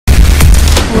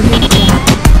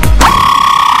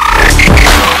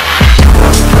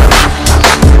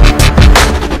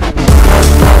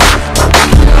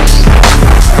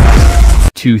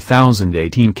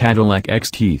2018 Cadillac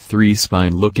XT3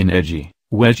 Spied Lookin Edgy,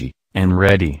 Wedgy, and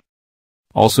Ready.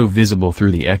 Also visible through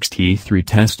the XT3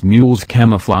 test mule's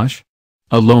camouflage?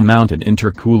 A low-mounted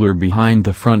intercooler behind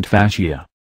the front fascia.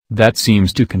 That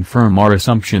seems to confirm our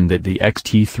assumption that the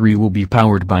XT3 will be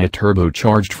powered by a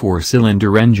turbocharged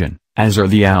 4-cylinder engine, as are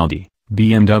the Audi,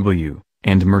 BMW,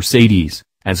 and Mercedes,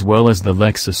 as well as the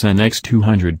Lexus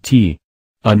NX200T.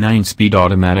 A 9-speed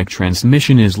automatic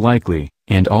transmission is likely,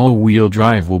 and all-wheel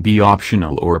drive will be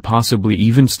optional or possibly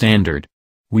even standard.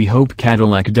 We hope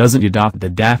Cadillac doesn't adopt the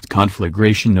daft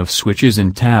conflagration of switches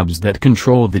and tabs that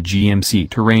control the GMC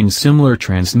Terrain's similar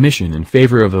transmission in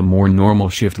favor of a more normal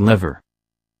shift lever.